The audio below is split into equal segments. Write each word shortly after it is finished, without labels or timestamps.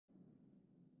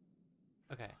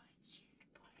Okay.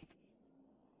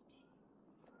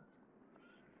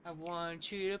 I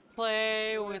want you to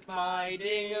play with my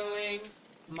ding-a-ling,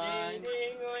 my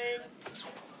ding-a-ling.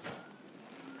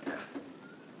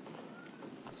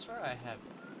 I swear I have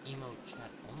emo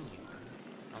chat only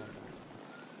on. Oh,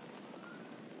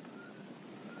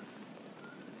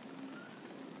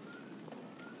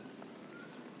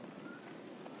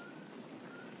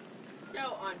 Go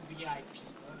on VIP.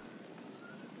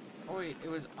 oh wait, it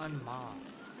was unmobbed.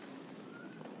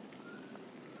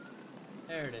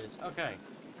 There it is. Okay.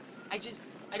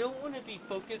 I don't want to be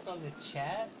focused on the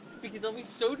chat because I'll be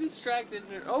so distracted.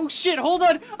 Oh shit, hold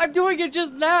on! I'm doing it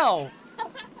just now!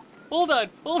 Hold on.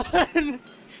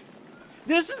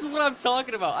 This is what I'm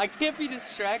talking about. I can't be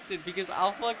distracted because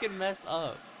I'll fucking mess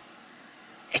up.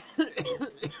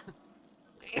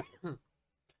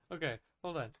 Okay,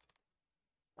 hold on.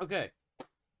 Okay.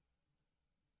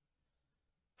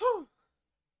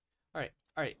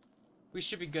 Alright. We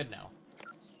should be good now.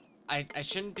 I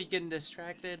shouldn't be getting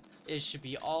distracted. It should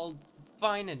be all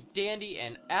fine and dandy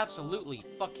and absolutely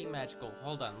fucking magical.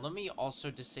 Hold on, let me also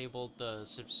disable the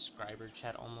subscriber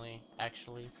chat only,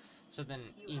 actually. So then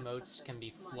emotes can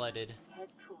be flooded.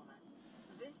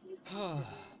 Oh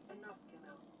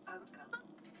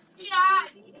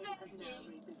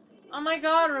my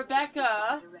god,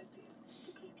 Rebecca!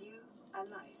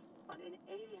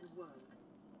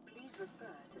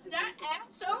 That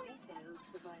asshole?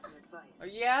 Oh,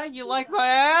 yeah? You like my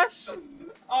ass?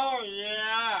 Oh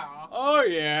yeah. Oh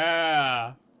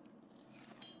yeah.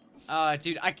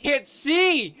 Dude, I can't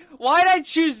see! Why'd I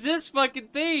choose this fucking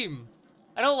theme?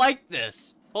 I don't like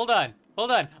this. Hold on.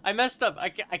 I messed up. I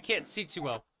can't see too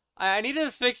well. I need to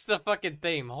fix the fucking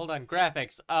theme. Hold on.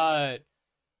 Graphics.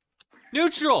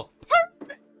 Neutral!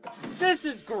 Perfect! This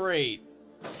is great.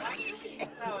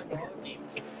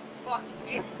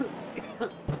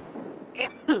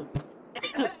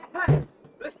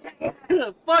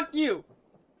 Fuck you!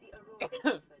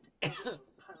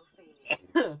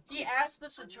 He asked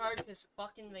us to charge his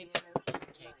fucking vape.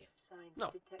 Take it.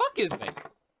 No, fuck his vape.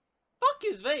 Fuck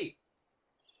his vape.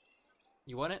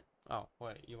 You want it? Oh,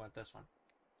 wait, you want this one.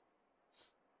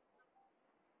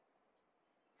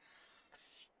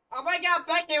 Oh my god,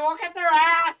 Becky, look at their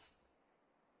ass!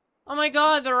 Oh my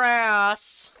god, their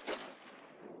ass!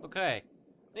 Okay.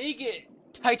 Then you get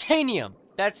titanium.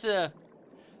 That's a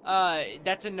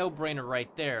no-brainer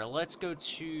right there. Let's go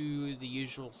to the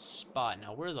usual spot.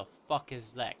 Now, where the fuck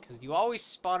is that? Because you always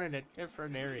spawn in a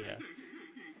different area.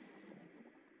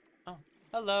 Oh,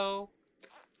 hello.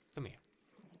 Come here.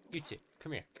 You two,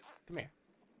 come here. Come here.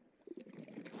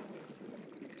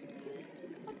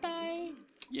 Bye-bye.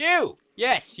 You!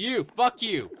 Yes, you! Fuck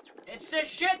you! It's the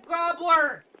shit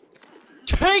gobbler!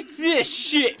 Take this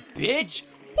shit, bitch!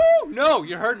 Woo! No,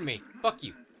 you're hurting me. Fuck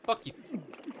you. Fuck you.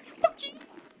 Fuck you!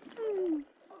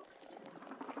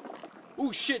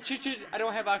 Ooh, shit. I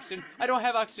don't have oxygen.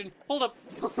 Hold up.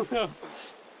 I'm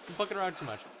fucking around too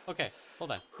much. Okay,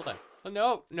 hold on.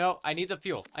 Oh, no, I need the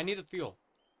fuel.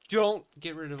 Don't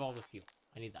get rid of all the fuel.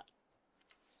 I need that.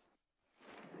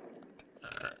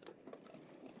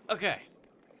 Okay.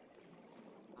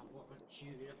 I want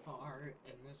you to fart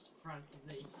in this front of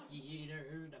the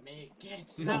heater to make it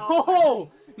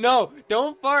smell. No,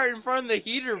 don't fart in front of the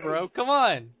heater, bro. Come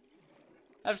on.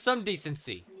 Have some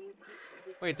decency.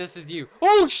 Wait, this is you.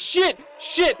 Oh, shit!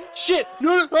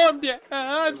 No,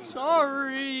 I'm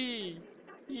sorry.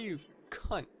 You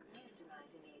cunt.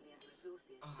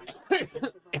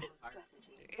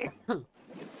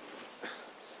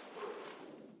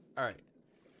 Alright.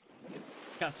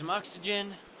 Got some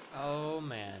oxygen. Oh,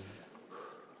 man.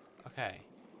 Okay.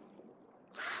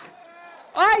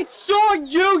 I saw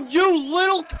you, you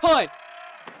little cunt!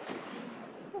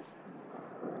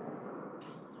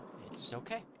 It's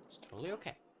okay. It's totally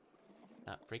okay.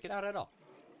 Not freaking out at all.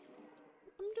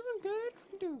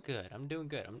 I'm doing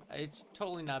good. It's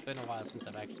totally not been a while since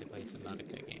I've actually played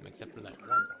Subnautica game, except for that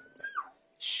one.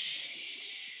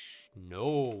 Shh.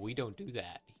 No, we don't do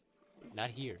that. Not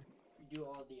here. We do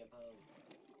all the above.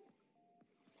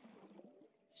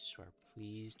 I swear,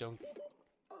 please don't.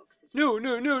 No,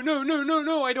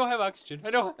 I don't have oxygen.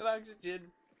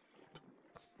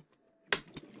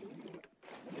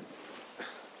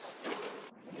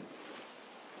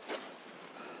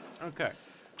 Okay.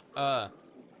 Ah.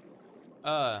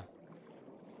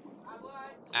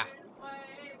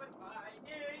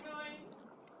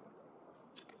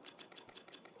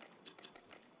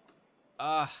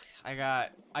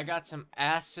 I got some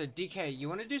acid. DK, you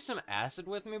want to do some acid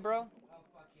with me, bro? Oh,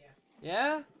 fuck yeah.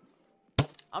 Yeah?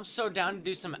 I'm so down to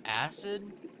do some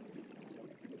acid.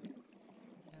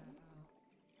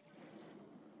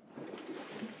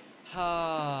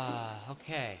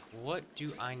 Okay, what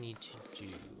do I need to do?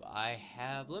 I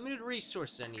have limited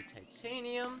resources. I need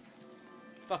titanium.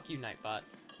 Fuck you, Nightbot.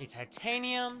 Need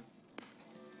titanium.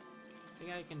 I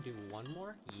think I can do one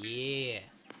more. Yeah.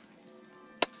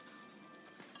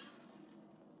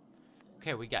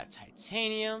 Okay, we got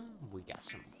titanium. We got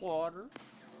some water.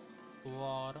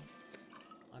 Water.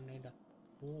 I need a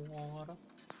water.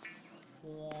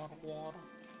 Water, water.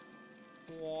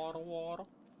 Water, water.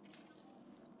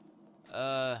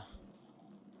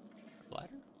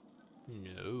 Bladder?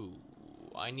 No.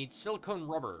 I need silicone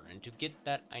rubber, and to get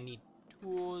that, I need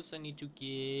tools. I need to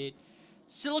get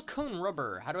silicone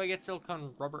rubber. How do I get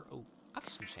silicone rubber? Oh,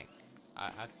 oxygen tank.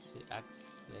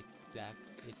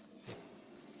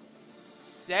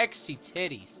 Sexy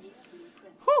titties.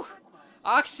 Whew!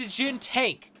 Oxygen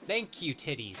tank. Thank you,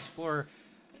 titties, for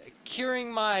curing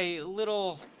my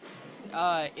little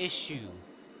issue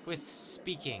with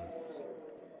speaking.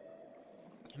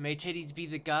 May titties be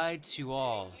the guide to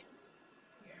all.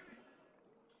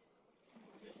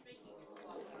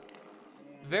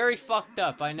 Very fucked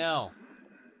up, I know.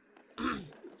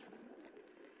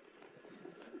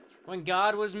 When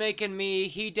God was making me,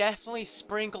 he definitely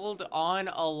sprinkled on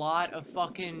a lot of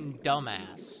fucking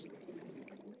dumbass.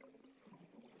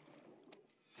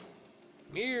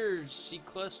 Mirrors, seed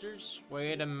clusters.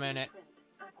 Wait a minute.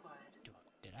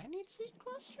 Did I need seed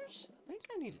clusters? I think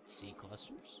I needed seed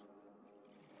clusters.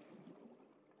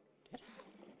 Did I?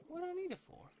 What do I need it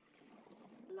for?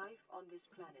 Life on this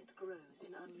planet grows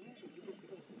in unusually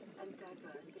distinct and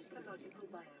diverse ecological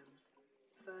biomes.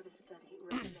 Further study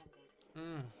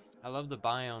recommended. I love the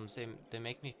biomes. They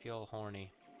make me feel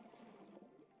horny.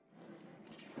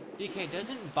 DK,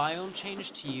 doesn't biome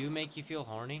change to you make you feel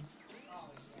horny? Oh,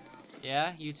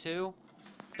 Yeah, you too?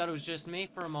 Thought it was just me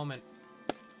for a moment.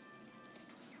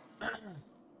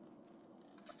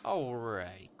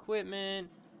 Alright, equipment.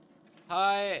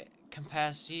 High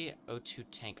capacity O2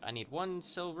 tank. I need 1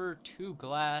 silver, 2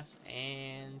 glass,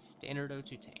 and standard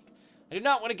O2 tank. I do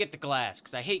not want to get the glass,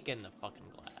 because I hate getting the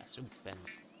fucking glass. Ooh,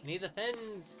 fins. Need the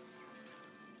fins!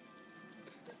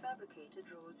 The fabricator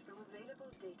draws from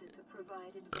available data to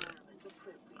provide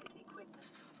environment-appropriate equipment.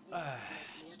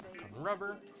 Silicone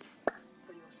rubber.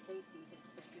 For your safety, this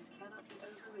setting cannot be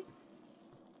overridden.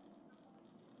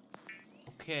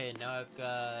 Okay, now I've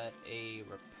got a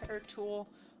repair tool.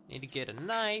 Need to get a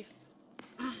knife.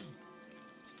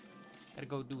 Gotta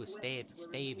go do a stabby.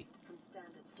 Excuse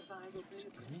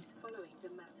me? Following the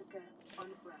massacre on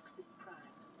Braxis Prime.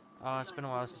 Oh, it's been a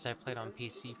while since I played on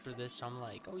PC for this, so I'm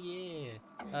like, oh yeah.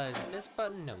 Is it this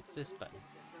button? No, it's this button.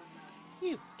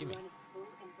 Phew, gimme.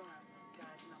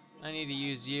 I need to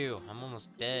use you. I'm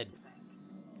almost dead.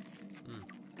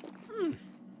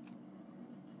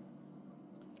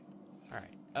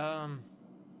 Alright, what?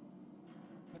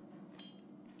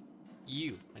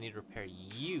 You. I need to repair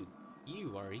you.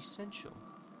 You are essential.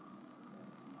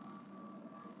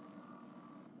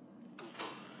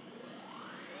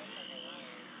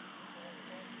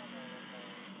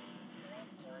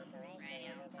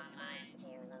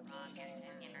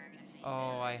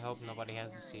 Oh, I hope nobody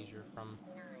has a seizure from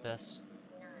this.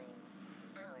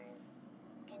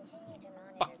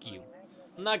 Fuck you.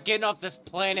 I'm not getting off this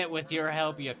planet with your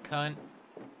help, you cunt.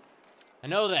 I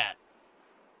know that.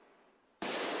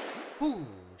 Ooh,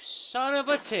 son of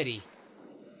a titty.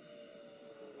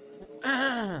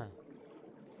 You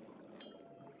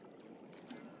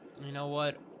know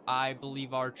what? I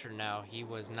believe Archer now. He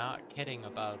was not kidding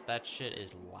about that shit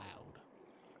is loud.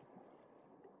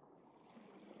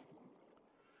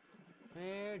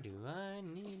 Where do I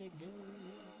need to go?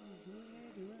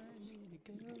 Where do I need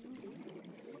to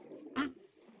go?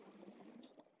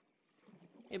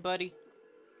 Hey, buddy.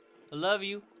 I love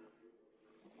you.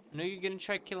 I know you're gonna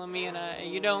try killing me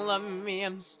and you don't love me.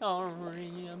 I'm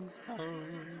sorry. I'm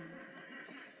sorry.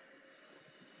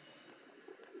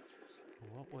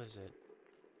 What was it?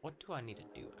 What do I need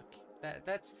to do? Okay,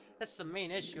 that's the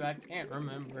main issue. I can't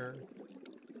remember.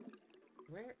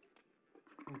 Where?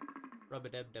 Oh,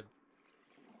 rub-a-dub-dub.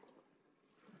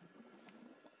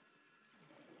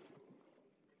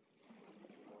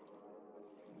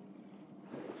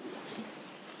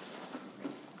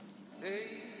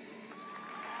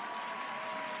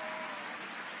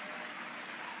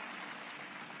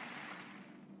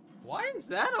 Why is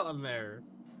that on there?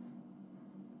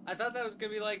 I thought that was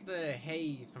gonna be like the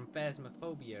hey from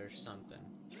Phasmophobia or something.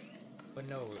 But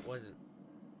no, it wasn't.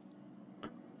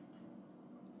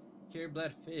 Cured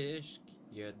bloodfish,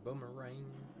 cured boomerang.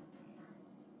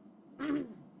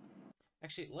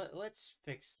 Actually, let's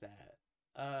fix that.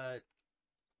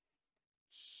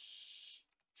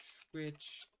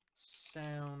 Twitch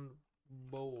sound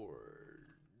board.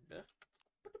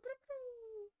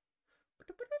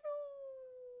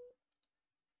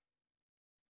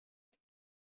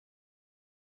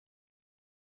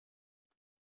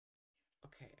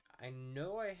 Okay, I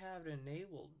know I have it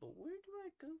enabled, but where do I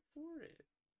go for it?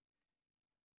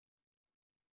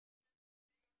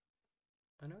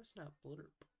 I know it's not blurb.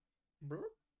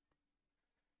 Blurb?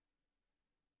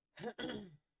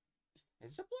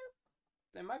 Is it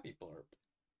blurb? It might be blurb.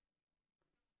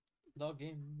 Log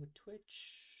in with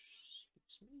Twitch.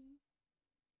 Excuse me.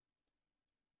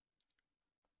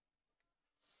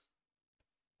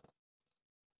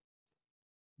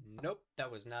 Nope,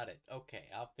 that was not it. Okay,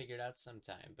 I'll figure it out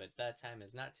sometime, but that time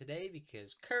is not today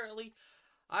because currently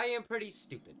I am pretty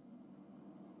stupid.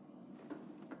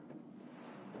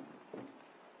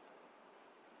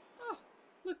 Oh,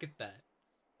 look at that.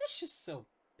 It's just so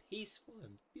peaceful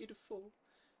and beautiful.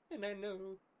 And I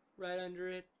know right under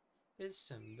it is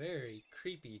some very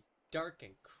creepy, dark,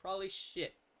 and crawly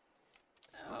shit.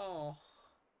 Oh.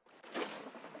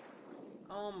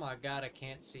 Oh my god, I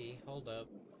can't see. Hold up.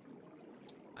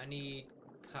 I need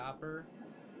copper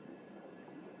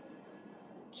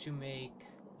to make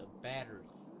the battery.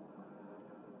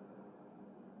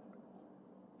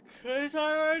 Cause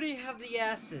I already have the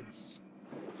acids.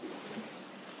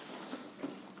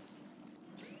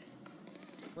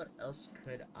 What else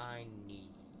could I need?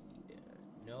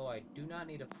 No, I do not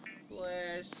need a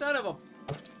flare. Son of a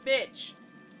bitch!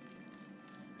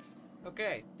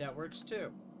 Okay, that works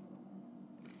too.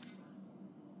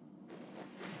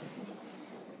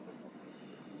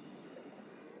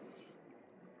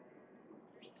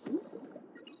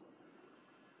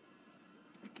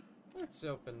 Let's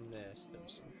open this.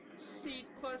 There's some seed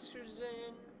clusters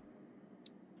in.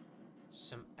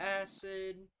 Some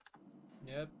acid.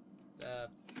 Yep.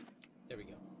 There we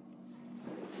go.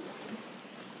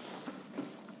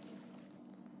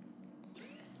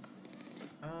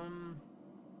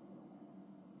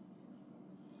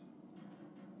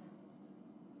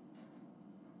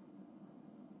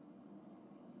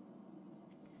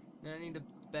 Now I need a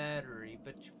battery,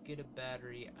 but to get a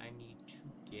battery, I need to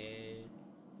get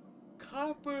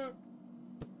copper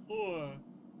ore.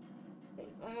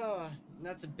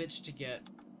 That's a bitch to get.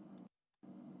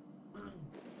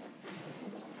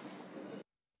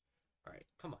 Alright,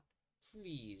 come on.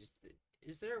 Please.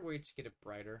 Is there a way to get it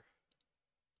brighter?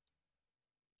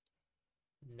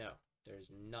 No,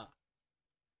 there's not.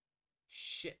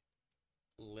 Shit.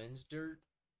 Lens dirt?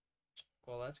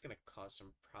 Well, that's gonna cause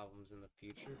some problems in the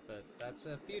future, but that's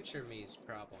a future me's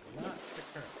problem, not the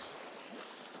current.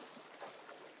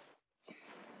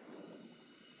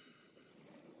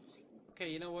 Okay,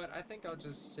 you know what? I think I'll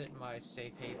just sit in my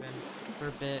safe haven for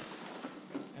a bit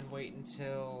and wait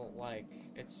until, like,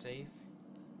 it's safe.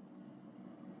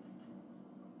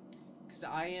 Because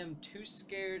I am too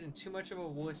scared and too much of a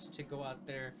wuss to go out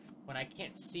there when I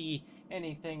can't see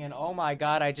anything. And oh my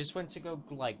god, I just went to go,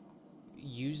 like,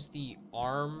 use the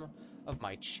arm of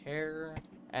my chair,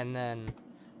 and then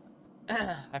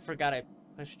I forgot I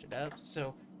pushed it up.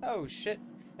 So, oh shit,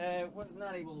 it was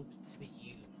not able to be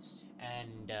used,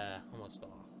 and almost fell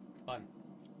off. Fun.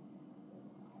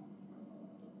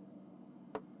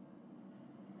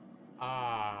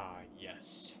 Ah,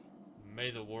 yes. May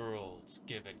the worlds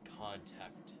give in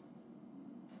contact.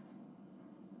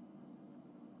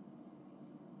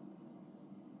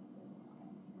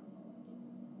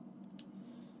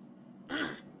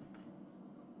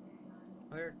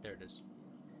 Where? There it is.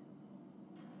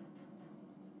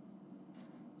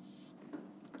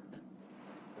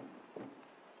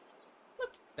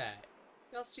 Look at that.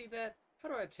 Y'all see that? How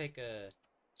do I take a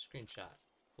screenshot?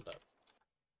 Hold up.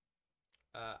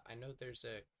 I know there's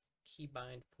a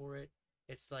keybind for it.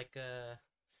 It's like a...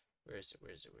 Where is it?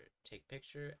 Where is it? Take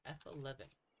picture. F11.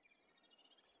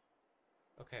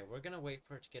 Okay, we're gonna wait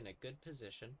for it to get in a good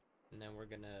position, and then we're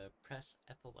gonna press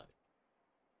F11.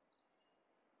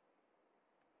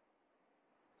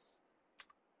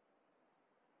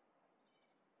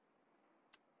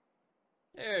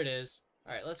 There it is.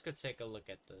 Alright, let's go take a look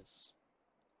at this.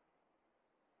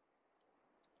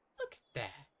 Look at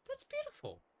that. That's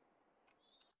beautiful.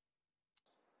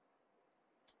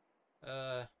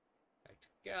 Back to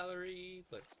gallery.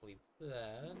 Let's leave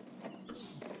that.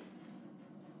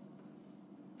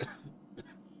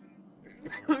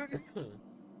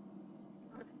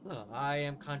 I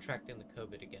am contracting the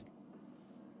COVID again.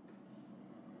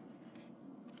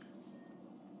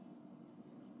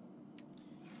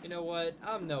 You know what?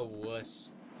 I'm no wuss.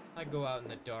 I go out in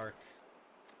the dark.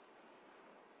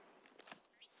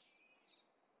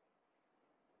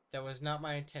 That was not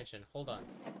my intention. Hold on.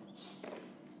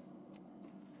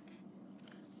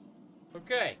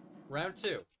 Okay, round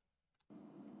 2.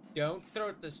 Don't throw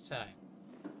it this time.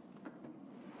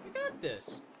 You got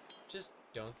this. Just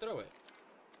don't throw it.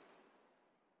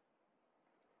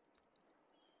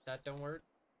 That don't work.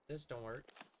 This don't work.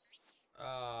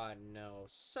 Oh no,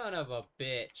 son of a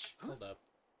bitch. Hold up.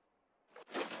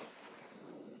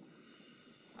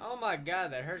 Oh my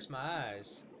god, that hurts my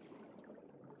eyes.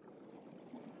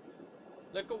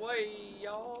 Look away,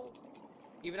 y'all.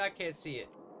 Even I can't see it.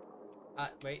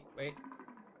 Wait.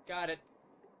 Got it.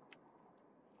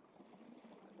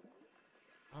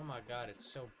 Oh my god, it's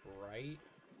so bright.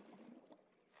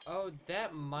 Oh,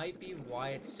 that might be why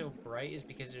it's so bright, is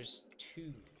because there's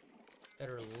 2 that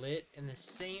are lit in the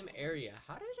same area.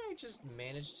 How did I just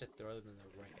manage to throw them in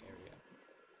the right area?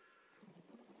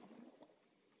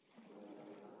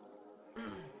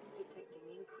 Detecting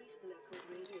increased local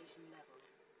radiation levels.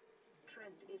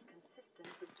 Trend is consistent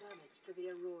with damage to the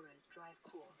Aurora's drive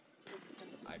core.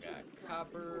 Sustained. I got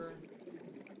copper.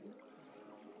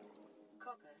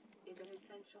 Copper is an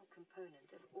essential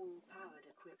component of all powered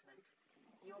equipment.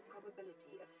 Your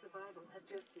probability of survival has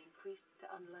just increased to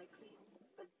unlikely,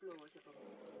 but plausible.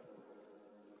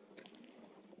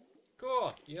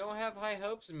 Cool. You don't have high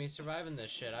hopes of me surviving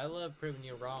this shit. I love proving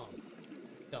you wrong.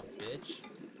 Dumb bitch.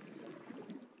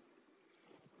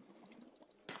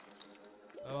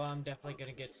 Oh, I'm definitely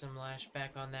gonna get some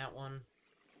lashback on that one.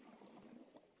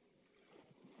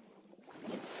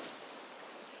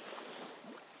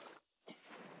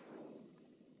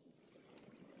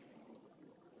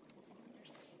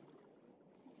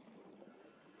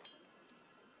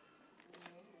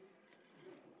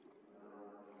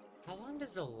 How long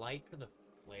does the light for the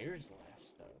flares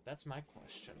last, though? That's my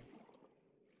question.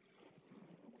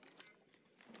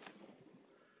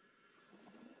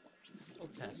 We'll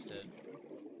test it.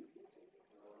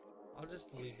 I'll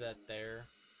just leave that there.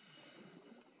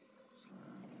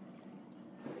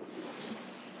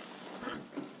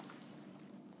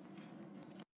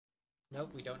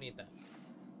 Nope, we don't need that.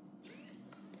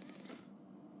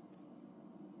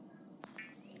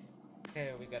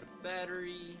 Okay, we got a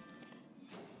battery.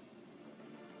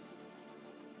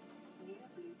 New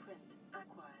blueprint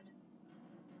acquired.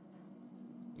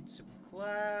 Need some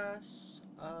glass.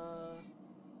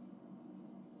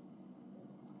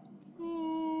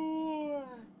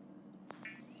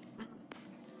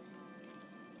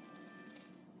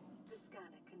 The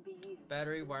scanner can be used.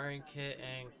 Battery, wiring kit,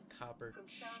 and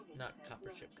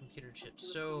computer chip.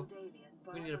 So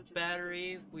we need a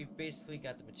battery. We've basically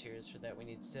got the materials for that. We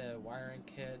need a wiring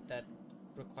kit that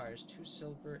requires 2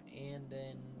 silver, and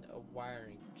then a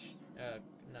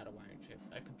not a wiring chip,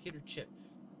 a computer chip.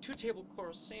 2 table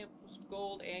coral samples,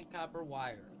 gold, and copper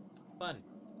wire. Fun.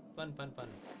 I'm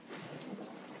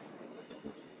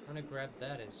gonna grab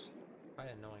that. Is quite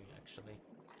annoying, actually.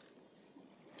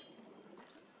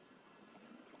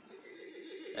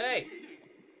 Hey!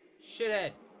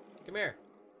 Shithead! Come here.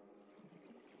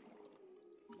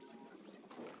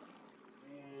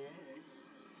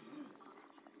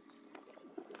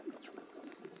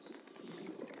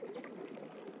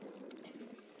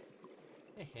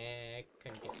 Heck,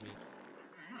 couldn't get me.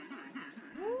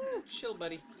 Woo, chill,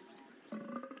 buddy.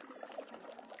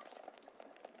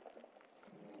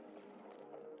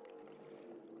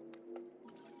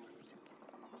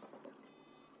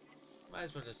 Might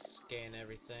as well just scan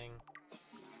everything.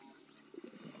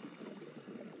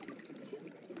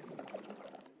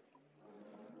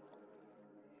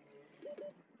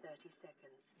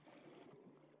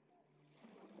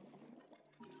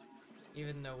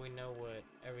 Even though we know what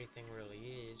everything really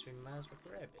is, we might as well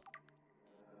grab it.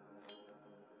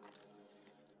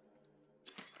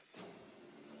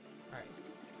 Alright.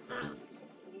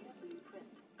 New blueprint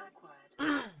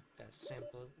acquired. Got a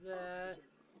sample of that.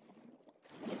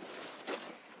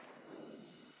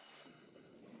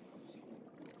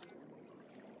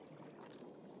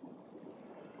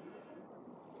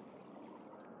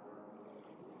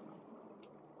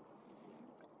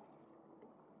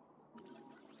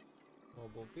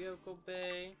 Mobile vehicle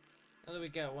bay. Now that we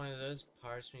got one of those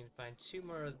parts, we need to find 2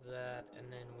 more of that,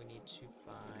 and then we need to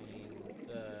find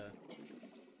the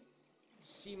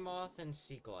sea moth and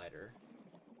sea glider.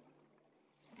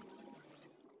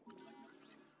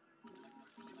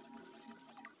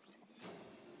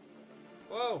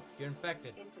 Whoa, you're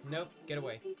infected. Nope, get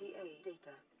away.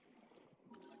 Data.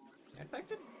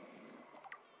 Infected?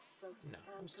 No,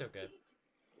 I'm still good.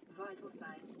 Vital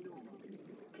signs normal.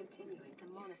 Continuing to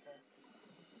monitor.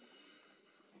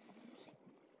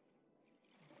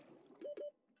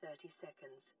 30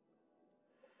 seconds.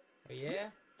 Oh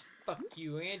yeah? Fuck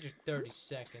you and your 30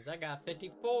 seconds. I got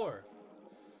 54.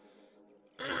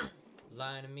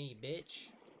 Lying to me, bitch.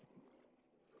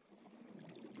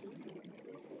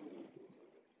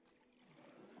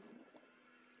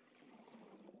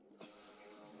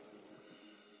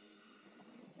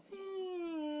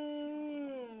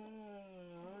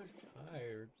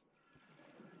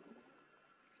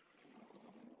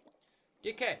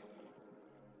 DK.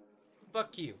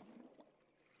 Fuck you.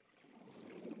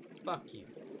 Fuck you.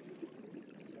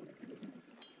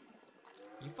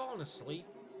 You falling asleep?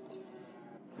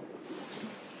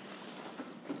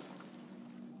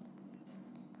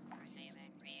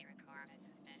 Receiving pre-recorded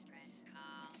distress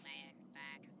call, laying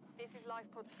back. This is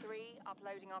LifePod 3,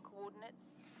 uploading our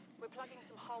coordinates. We're plugging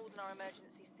some holes in our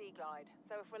emergency sea glide,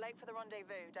 so if we're late for the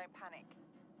rendezvous, don't panic.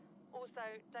 Also,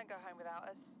 don't go home without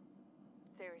us.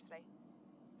 Seriously.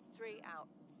 3 out.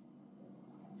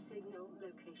 Signal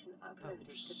location Power uploaded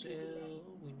to cell. PDA.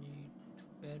 We need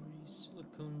batteries,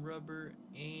 silicone rubber,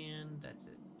 and that's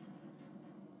it.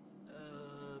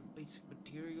 Basic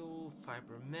material,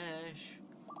 fiber mesh.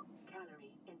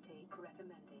 Calorie intake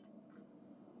recommended.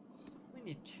 We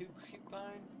need 2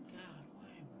 creepvine. God,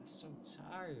 why am I so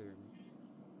tired?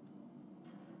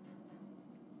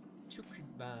 2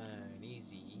 creepvine.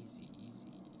 Easy, easy,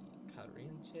 easy. Calorie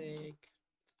intake.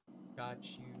 Got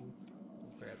you.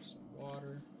 We'll grab some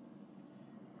water.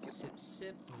 Sip,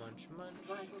 sip, munch, munch.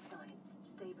 Vital signs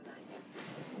stabilizing.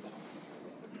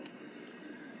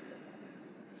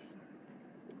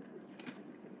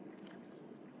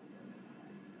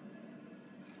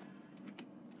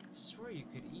 I swear you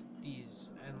could eat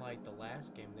these, and like the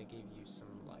last game, they gave you some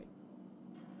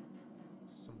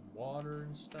water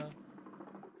and stuff.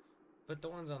 But the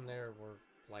ones on there were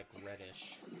like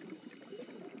reddish.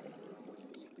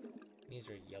 These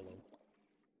are yellow.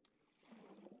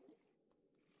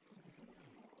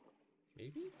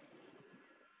 Maybe?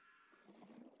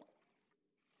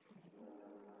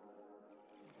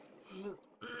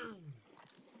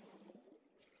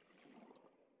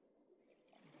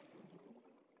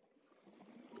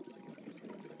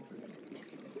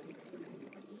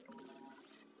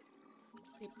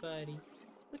 Hey buddy,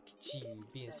 look at you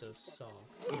being so soft.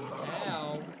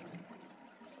 Ow!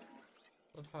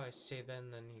 Love how I say that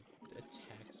and then he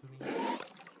attacks me.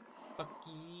 Fuck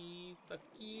you! Fuck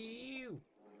you!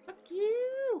 Fuck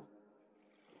you!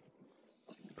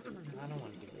 I don't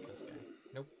want to deal with this guy.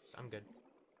 Nope, I'm good.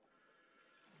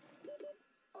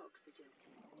 Oxygen.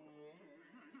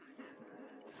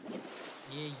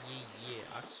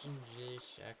 Yeah. Oxygen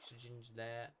this, oxygen's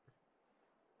that.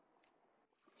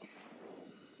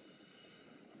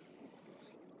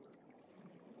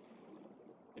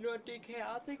 You know what, DK?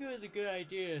 I think it was a good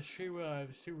idea to stream while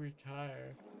I'm super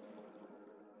tired.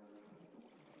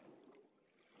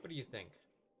 What do you think?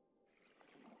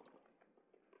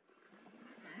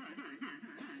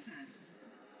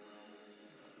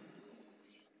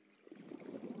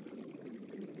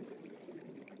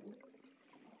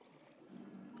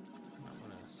 I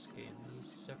wanna scan these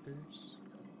suckers.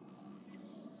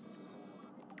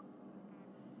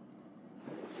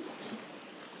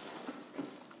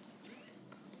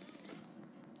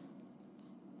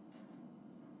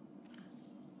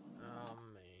 Oh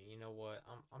man, you know what?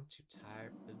 I'm too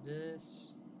tired for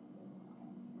this.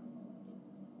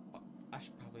 I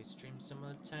should probably stream some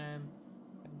other time.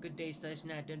 Have a good day /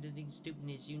 night. Don't do anything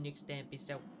stupidness. You next time. Peace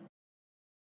out.